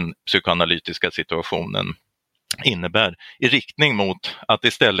den psykoanalytiska situationen innebär, i riktning mot att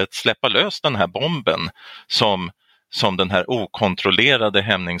istället släppa lös den här bomben som den här okontrollerade,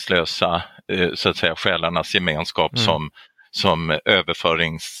 hämningslösa så att säga själarnas gemenskap som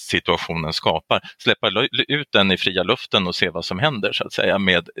överföringssituationen skapar. Släppa ut den i fria luften och se vad som händer så att säga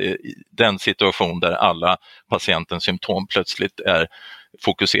med den situation där alla patientens symptom plötsligt är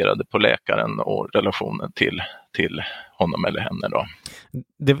fokuserade på läkaren och relationen till honom eller henne då.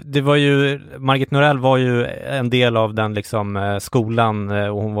 Det var ju, Margit Norell var ju en del av den liksom skolan,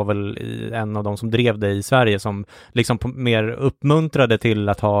 och hon var väl en av de som drev det i Sverige, som liksom mer uppmuntrade till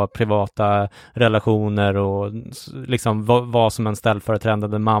att ha privata relationer och liksom var som en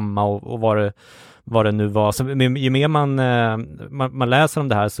ställföreträdande mamma och vad det nu var. Så ju mer man läser om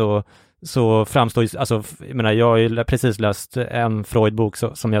det här så framstår ju, alltså jag menar, jag har ju precis läst en Freud-bok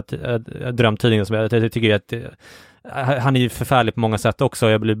som jag drömt tidigare, som jag tycker att han är ju förfärlig på många sätt också.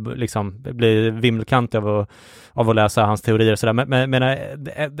 Jag blir vimmelkant av att läsa hans teorier och sådär. Men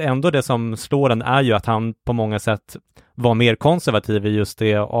ändå det som slår den är ju att han på många sätt var mer konservativ i just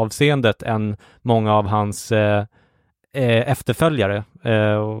det avseendet än många av hans efterföljare.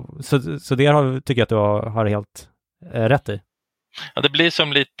 Så det tycker jag att du har helt rätt i. Ja, det blir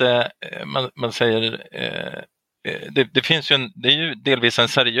som lite, man säger, det finns ju det är ju delvis en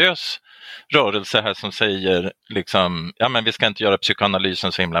seriös rörelse här som säger liksom, ja men vi ska inte göra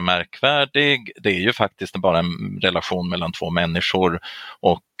psykoanalysen så himla märkvärdig, det är ju faktiskt bara en relation mellan två människor,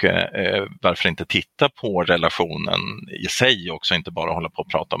 och varför inte titta på relationen i sig också, inte bara hålla på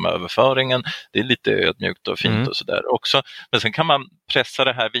och prata om överföringen, det är lite ödmjukt och fint och sådär också, men sen kan man pressa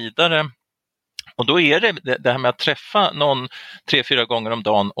det här vidare. Och då är det här med att träffa någon 3-4 gånger om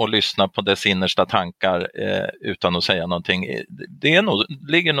dagen och lyssna på dess innersta tankar utan att säga någonting.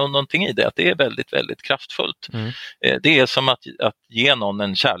 Ligger nog någonting i det, att det är väldigt, väldigt kraftfullt. Det är som att ge någon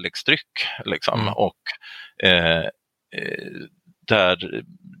en kärleksdryck liksom, och där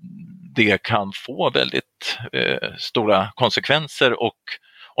det kan få väldigt stora konsekvenser, och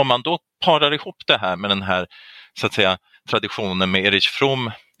om man då parar ihop det här med den här så att säga traditionen med Erich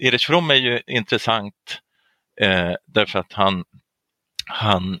Fromm. Erich Fromm är ju intressant därför att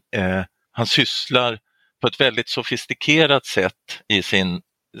han sysslar på ett väldigt sofistikerat sätt i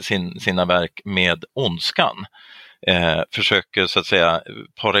sina verk med ondskan. Försöker så att säga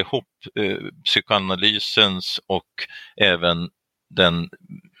para ihop psykoanalysens och även den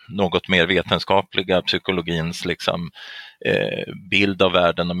något mer vetenskapliga psykologins liksom, bild av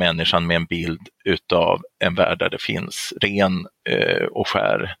världen och människan med en bild utav en värld där det finns ren och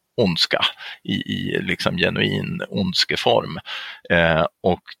skär ondska i liksom genuin ondskeform.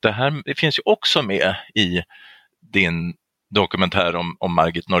 Och det här finns ju också med i din dokumentär om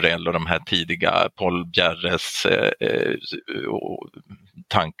Margit Norell och de här tidiga Paul Bjerres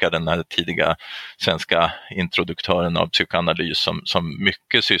tankar, den här tidiga svenska introduktören av psykoanalys som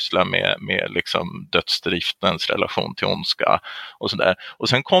mycket sysslar med liksom dödsdriftens relation till ondska och sådär. Och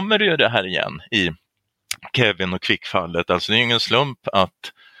sen kommer det ju det här igen i Kevin och Kvick-fallet. Alltså det är ingen slump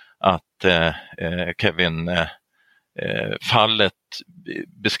att Kevin fallet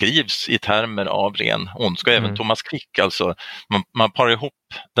beskrivs i termer av ren ondska, även Thomas Quick, alltså man parar ihop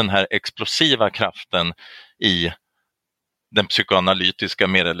den här explosiva kraften i den psykoanalytiska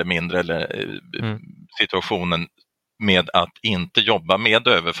mer eller mindre situationen med att inte jobba med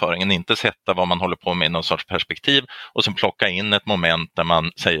överföringen, inte sätta vad man håller på med i någon sorts perspektiv och sen plocka in ett moment där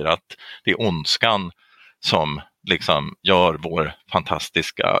man säger att det är ondskan som liksom gör vår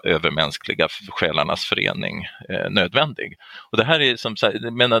fantastiska övermänskliga själarnas förening nödvändig. Och det här är som sagt,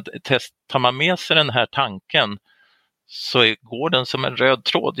 tar man med sig den här tanken så går den som en röd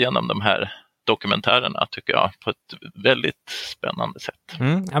tråd genom de här dokumentärerna, tycker jag, på ett väldigt spännande sätt.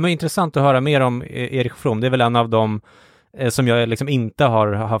 Ja, men intressant att höra mer om Erich Fromm. Det är väl en av de som jag liksom inte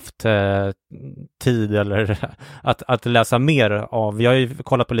har haft tid eller att läsa mer av. Jag har ju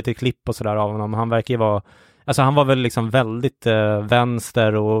kollat på lite klipp och sådär av honom. Han verkar ju vara, alltså han var väl liksom väldigt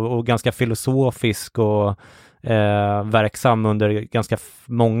vänster och ganska filosofisk och verksam under ganska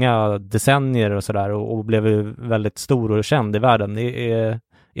många decennier och sådär och blev väldigt stor och känd i världen.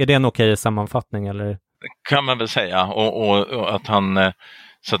 Är det en okej sammanfattning eller? Kan man väl säga och att han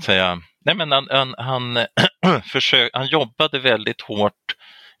så att säga, nej men han han jobbade väldigt hårt,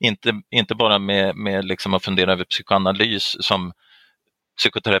 inte bara med liksom att fundera över psykoanalys som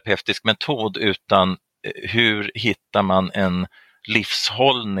psykoterapeutisk metod, utan hur hittar man en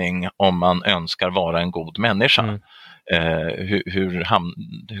livshållning om man önskar vara en god människa. Hur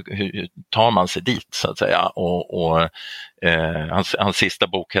tar man sig dit så att säga, och hans sista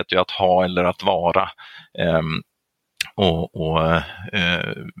bok heter ju Att ha eller att vara,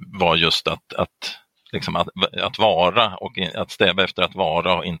 var just att vara och att sträva efter att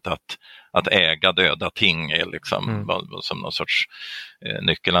vara och inte att äga döda ting är liksom som någon sorts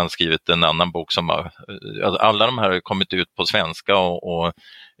nyckel. Han har skrivit en annan bok som alla de här har kommit ut på svenska och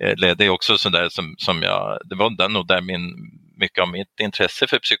det är också sådär som det var nog där mycket av mitt intresse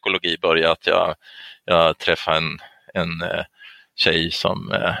för psykologi började, att jag träffade en tjej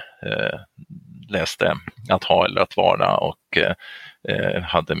som läste Att ha eller att vara och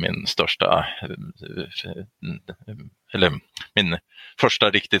hade min första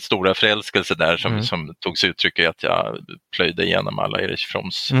riktigt stora förälskelse där som tog sig uttryck i att jag plöjde igenom alla Erich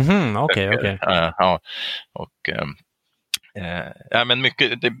Fromms böcker. Men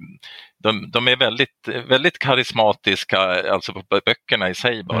mycket, de är väldigt, väldigt karismatiska, alltså på böckerna i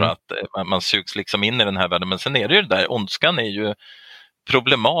sig bara, att man sugs liksom in i den här världen. Men sen är det ju det där, ondskan är ju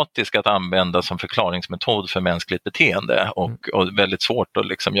problematisk att använda som förklaringsmetod för mänskligt beteende och väldigt svårt att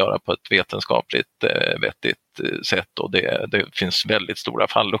liksom göra på ett vetenskapligt vettigt sätt, och det finns väldigt stora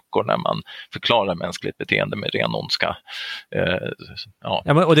falluckor när man förklarar mänskligt beteende med ren ondska.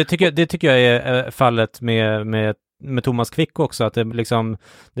 Och det tycker jag är fallet med Thomas Quick också, att det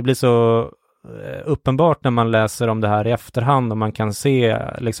blir så uppenbart när man läser om det här i efterhand och man kan se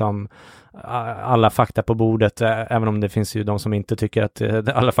liksom alla fakta på bordet, även om det finns ju de som inte tycker att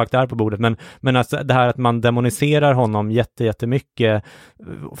alla fakta är på bordet, men alltså det här att man demoniserar honom jättemycket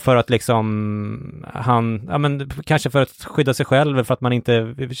för att liksom kanske för att skydda sig själv, för att man inte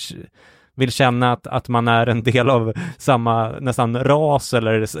vill känna att man är en del av samma nästan ras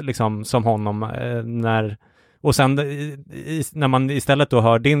eller liksom som honom, och sen när man istället då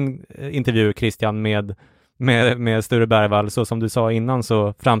hör din intervju, Christian, med Sture Bergvall, så som du sa innan,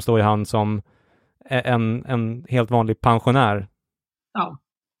 så framstår ju han som en helt vanlig pensionär.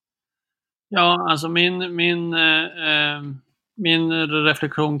 Ja, alltså min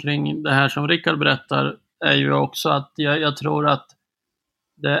reflektion kring det här som Rickard berättar är ju också att jag tror att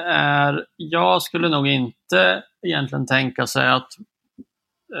jag skulle nog inte egentligen tänka sig att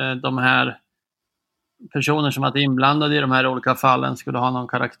de här personer som varit inblandade i de här olika fallen skulle ha någon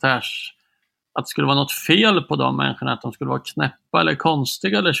att det skulle vara något fel på de människorna, att de skulle vara knäppa eller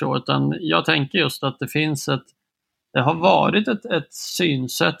konstiga eller så, utan jag tänker just att det har varit ett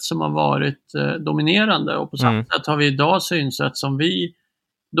synsätt som har varit dominerande, och på samma sätt har vi idag synsätt som vi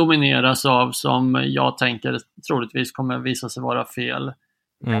domineras av, som jag tänker troligtvis kommer visa sig vara fel.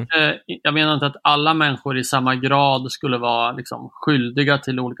 Jag menar inte att alla människor i samma grad skulle vara liksom skyldiga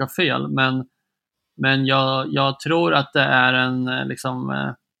till olika fel, men jag tror att det är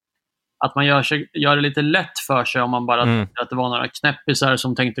att man gör det lite lätt för sig om man bara tänker att det var några knäppisar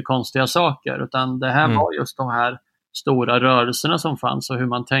som tänkte konstiga saker, utan det här var just de här stora rörelserna som fanns och hur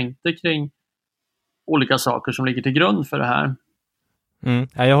man tänkte kring olika saker som ligger till grund för det här.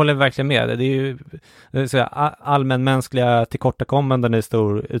 Ja, jag håller verkligen med. Det är ju allmänmänskliga tillkortakommanden i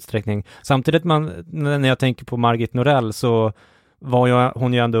stor utsträckning. Samtidigt när jag tänker på Margit Norell, så var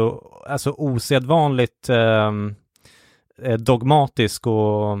hon ju ändå alltså osedvanligt dogmatisk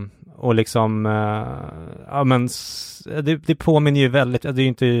och liksom det påminner ju väldigt, det är ju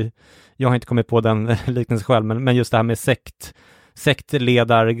inte, jag har inte kommit på den liknelsen själv, men just det här med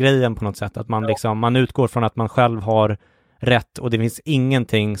sektledargrejen på något sätt, att man utgår från att man själv har rätt och det finns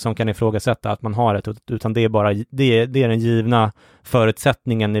ingenting som kan ifrågasätta att man har rätt, utan det är bara det är den givna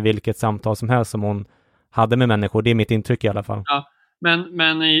förutsättningen i vilket samtal som helst som hon hade med människor. Det är mitt intryck i alla fall. Ja,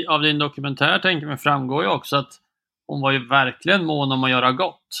 men av din dokumentär tänker man framgår ju också att hon var ju verkligen mån om att göra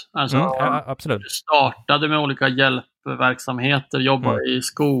gott. Alltså, ja, absolut. Startade med olika hjälpverksamheter, jobbade i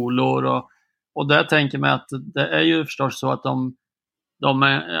skolor och där tänker man att det är ju förstås så att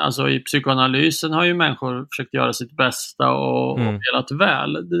alltså i psykoanalysen har ju människor försökt göra sitt bästa och velat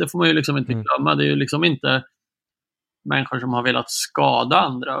väl. Det får man ju liksom inte glömma. Det är ju liksom inte människor som har velat skada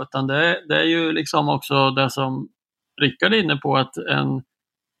andra, utan det är ju liksom också det som Rickard är inne på, att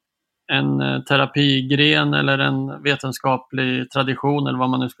en terapigren eller en vetenskaplig tradition eller vad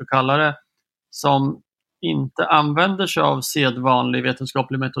man nu ska kalla det, som inte använder sig av sedvanlig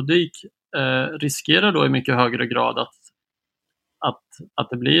vetenskaplig metodik riskerar då i mycket högre grad att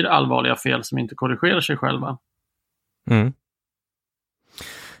det blir allvarliga fel som inte korrigerar sig själva. Mm.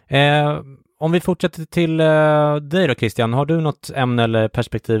 Om vi fortsätter till dig då, Christian, har du något ämne eller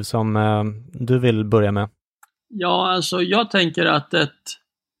perspektiv som du vill börja med? Ja, alltså jag tänker att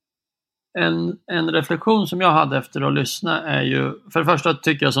en reflektion som jag hade efter att lyssna är ju, för det första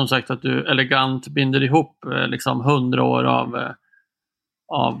tycker jag som sagt att du elegant binder ihop liksom 100 år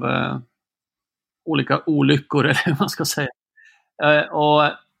av olika olyckor eller hur man ska säga.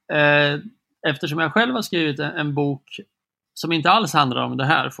 Eftersom jag själv har skrivit en bok som inte alls handlar om det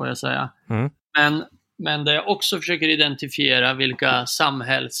här, får jag säga. Mm. Men där jag också försöker identifiera vilka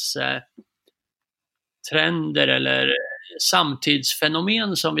samhällstrender eller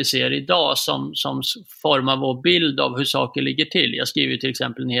samtidsfenomen som vi ser idag som formar vår bild av hur saker ligger till. Jag skriver till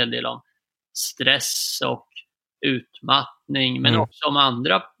exempel en hel del om stress och utmattning, men också om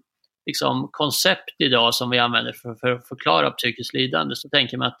andra liksom, koncept idag som vi använder för att förklara psykiskt lidande. Så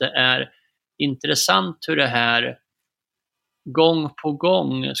tänker man att det är intressant hur det här gång på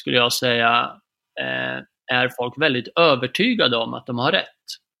gång, skulle jag säga, är folk väldigt övertygade om att de har rätt.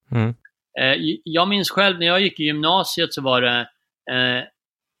 Mm. Jag minns själv när jag gick i gymnasiet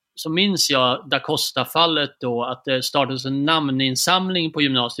så minns jag Da Costa-fallet då, att det startades en namninsamling på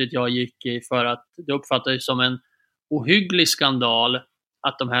gymnasiet jag gick i för att det uppfattades som en ohygglig skandal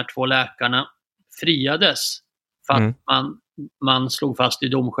att de här 2 läkarna friades för att man slog fast i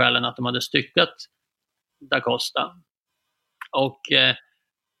domskälen att de hade styckat Da Costa. Och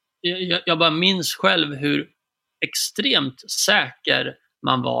jag bara minns själv hur extremt säker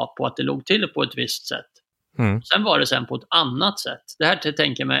man var på att det låg till på ett visst sätt. Sen var det sen på ett annat sätt. Det här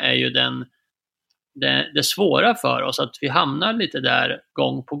tänker jag mig är ju det svåra för oss, att vi hamnar lite där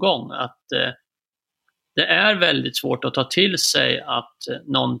gång på gång. Att det är väldigt svårt att ta till sig att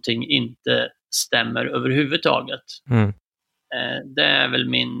någonting inte stämmer överhuvudtaget. Det är väl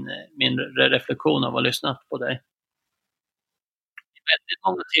min reflektion av att ha lyssnat på dig. I väldigt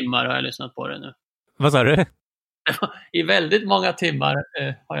många timmar har jag lyssnat på det nu. Vad sa du? I väldigt många timmar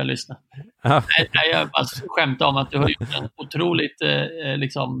har jag lyssnat. Jag bara skämtar om att du har gjort en otroligt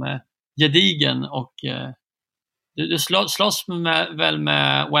gedigen och du slåss väl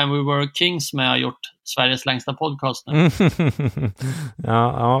med When We Were Kings med att ha gjort Sveriges längsta podcast nu.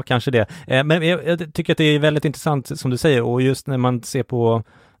 Ja, kanske det. Men jag tycker att det är väldigt intressant som du säger, och just när man ser på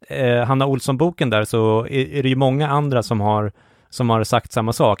Hanna Olsson-boken där, så är det ju många andra som har sagt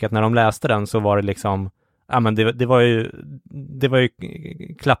samma sak, att när de läste den så var det liksom, ja, men det var ju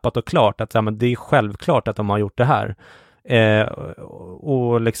klappat och klart att, ja, men det är självklart att de har gjort det här.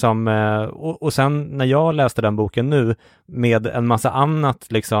 Och sen när jag läste den boken nu med en massa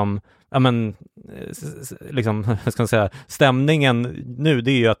annat liksom, ja, men liksom, ska jag säga, stämningen nu,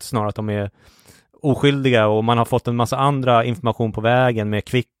 det är ju att snarare att de är oskyldiga, och man har fått en massa andra information på vägen med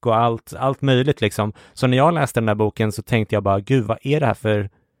kvick och allt möjligt liksom. Så när jag läste den där boken så tänkte jag bara, gud, vad är det här för...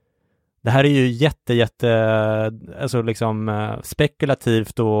 Det här är ju jätte alltså liksom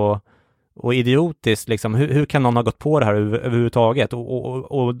spekulativt och idiotiskt liksom. Hur kan någon ha gått på det här överhuvudtaget?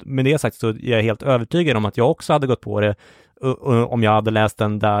 Och med det sagt så är jag helt övertygad om att jag också hade gått på det om jag hade läst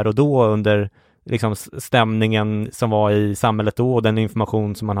den där och då, under liksom stämningen som var i samhället då och den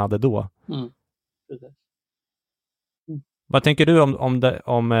information som man hade då. Vad tänker du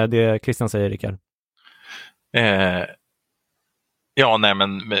om det Christian säger, Rickard? Ja, nej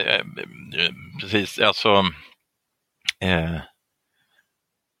men precis, alltså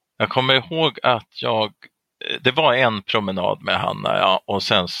jag kommer ihåg att det var en promenad med Hanna, ja, och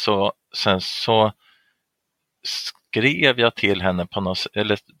sen så skrev jag till henne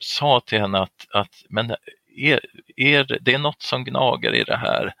eller sa till henne att men det är något som gnager i det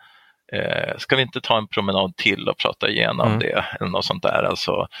här. Ska vi inte ta en promenad till och prata igenom det eller något sånt där,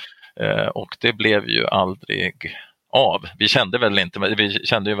 alltså, och det blev ju aldrig av. Vi kände väl inte, men vi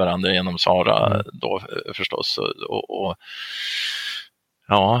kände ju varandra genom Sara då förstås, och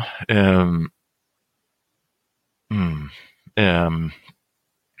ja,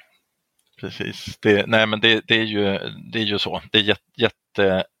 precis. Det är ju så. Det är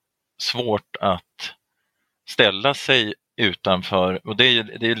jättesvårt att ställa sig utanför, och det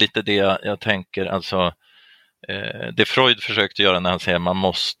är lite det jag tänker, alltså det Freud försökte göra när han säger att man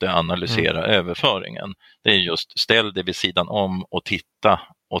måste analysera överföringen. Det är just, ställ det vid sidan om och titta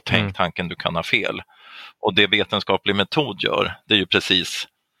och tänk tanken, du kan ha fel. Och det vetenskaplig metod gör, det är ju precis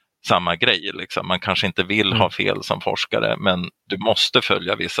samma grej. Liksom. Man kanske inte vill ha fel som forskare, men du måste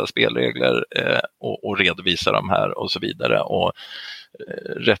följa vissa spelregler och redovisa de här och så vidare. Och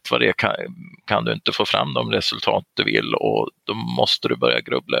rätt vad det kan du inte få fram de resultat du vill, och då måste du börja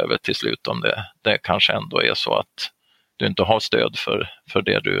grubbla över till slut om det kanske ändå är så att du inte har stöd för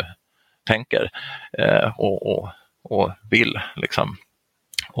det du tänker och vill. Liksom.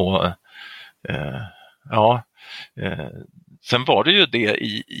 Och sen var det ju det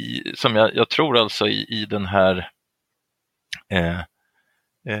som jag tror alltså i den här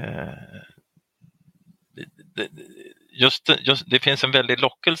just det finns en väldig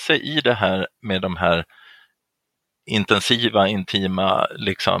lockelse i det här med de här intensiva, intima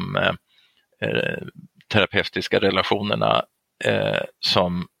liksom terapeutiska relationerna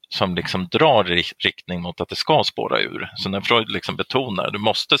som liksom drar i riktning mot att det ska spåra ur. Så när Freud liksom betonar, du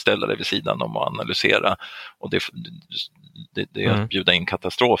måste ställa dig vid sidan om och analysera, och det är att bjuda in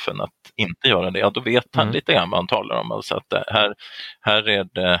katastrofen att inte göra det, ja, då vet han lite grann vad han talar om. Alltså att här är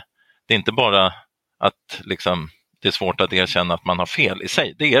det är inte bara att liksom det är svårt att erkänna att man har fel i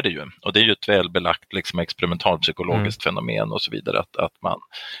sig, det är det ju. Och det är ju ett välbelagt liksom experimentalpsykologiskt fenomen och så vidare, att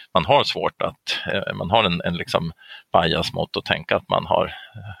man har svårt att, man har en liksom bias mot att tänka att man har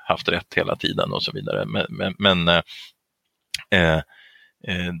haft rätt hela tiden och så vidare. Men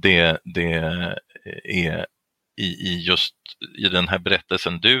det är just i den här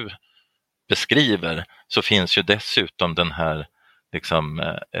berättelsen du beskriver, så finns ju dessutom den här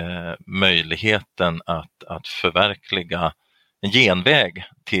liksom, möjligheten att förverkliga en genväg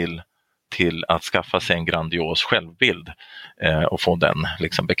till att skaffa sig en grandios självbild och få den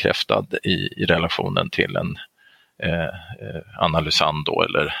liksom bekräftad i relationen till en analysand då,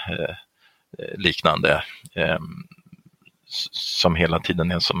 eller liknande, som hela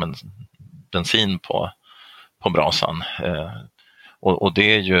tiden är som en bensin på brasan. Och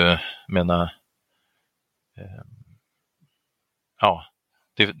det är ju, menar, ja,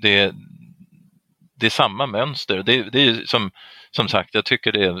 det är samma mönster. Det är ju som sagt, jag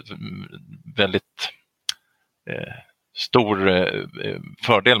tycker det är väldigt stor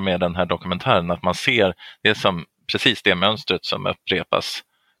fördel med den här dokumentären, att man ser det som precis det mönstret som upprepas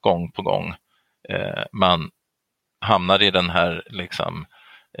gång på gång. Man hamnar i den här liksom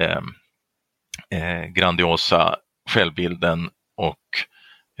grandiosa självbilden och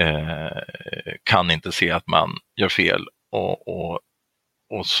kan inte se att man gör fel,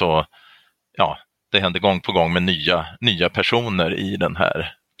 och så, ja, det händer gång på gång med nya personer i den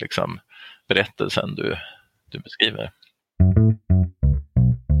här liksom berättelsen du beskriver.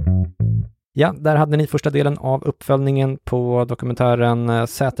 Ja, där hade ni första delen av uppföljningen på dokumentären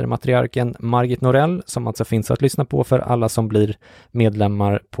Sätermatriarken Margit Norell, som alltså finns att lyssna på för alla som blir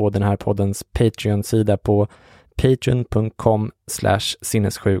medlemmar på den här poddens Patreon-sida på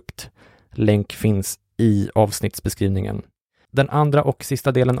patreon.com/sinnessjukt. Länk finns i avsnittsbeskrivningen. Den andra och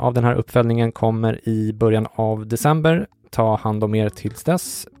sista delen av den här uppföljningen kommer i början av december. Ta hand om er tills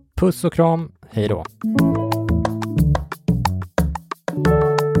dess. Puss och kram, hej då!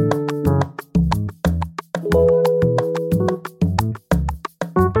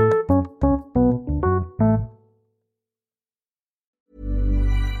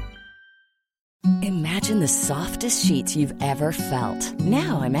 Imagine the softest sheets you've ever felt.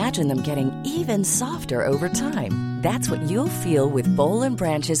 Now imagine them getting even softer over time. That's what you'll feel with Boll &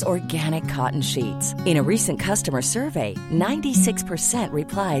 Branch's organic cotton sheets. In a recent customer survey, 96%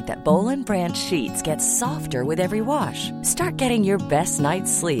 replied that Boll & Branch sheets get softer with every wash. Start getting your best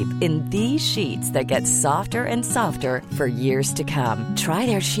night's sleep in these sheets that get softer and softer for years to come. Try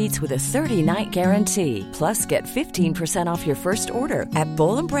their sheets with a 30-night guarantee. Plus, get 15% off your first order at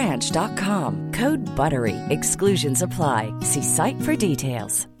bollandbranch.com. Code BUTTERY. Exclusions apply. See site for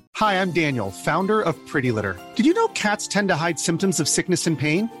details. Hi, I'm Daniel, founder of Pretty Litter. Did you know cats tend to hide symptoms of sickness and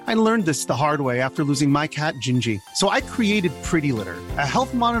pain? I learned this the hard way after losing my cat, Gingy. So I created Pretty Litter, a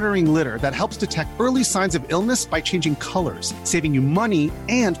health monitoring litter that helps detect early signs of illness by changing colors, saving you money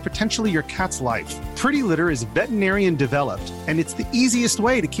and potentially your cat's life. Pretty Litter is veterinarian developed, and it's the easiest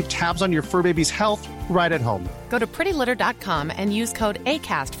way to keep tabs on your fur baby's health right at home. Go to prettylitter.com and use code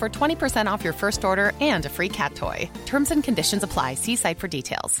ACAST for 20% off your first order and a free cat toy. Terms and conditions apply. See site for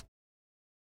details.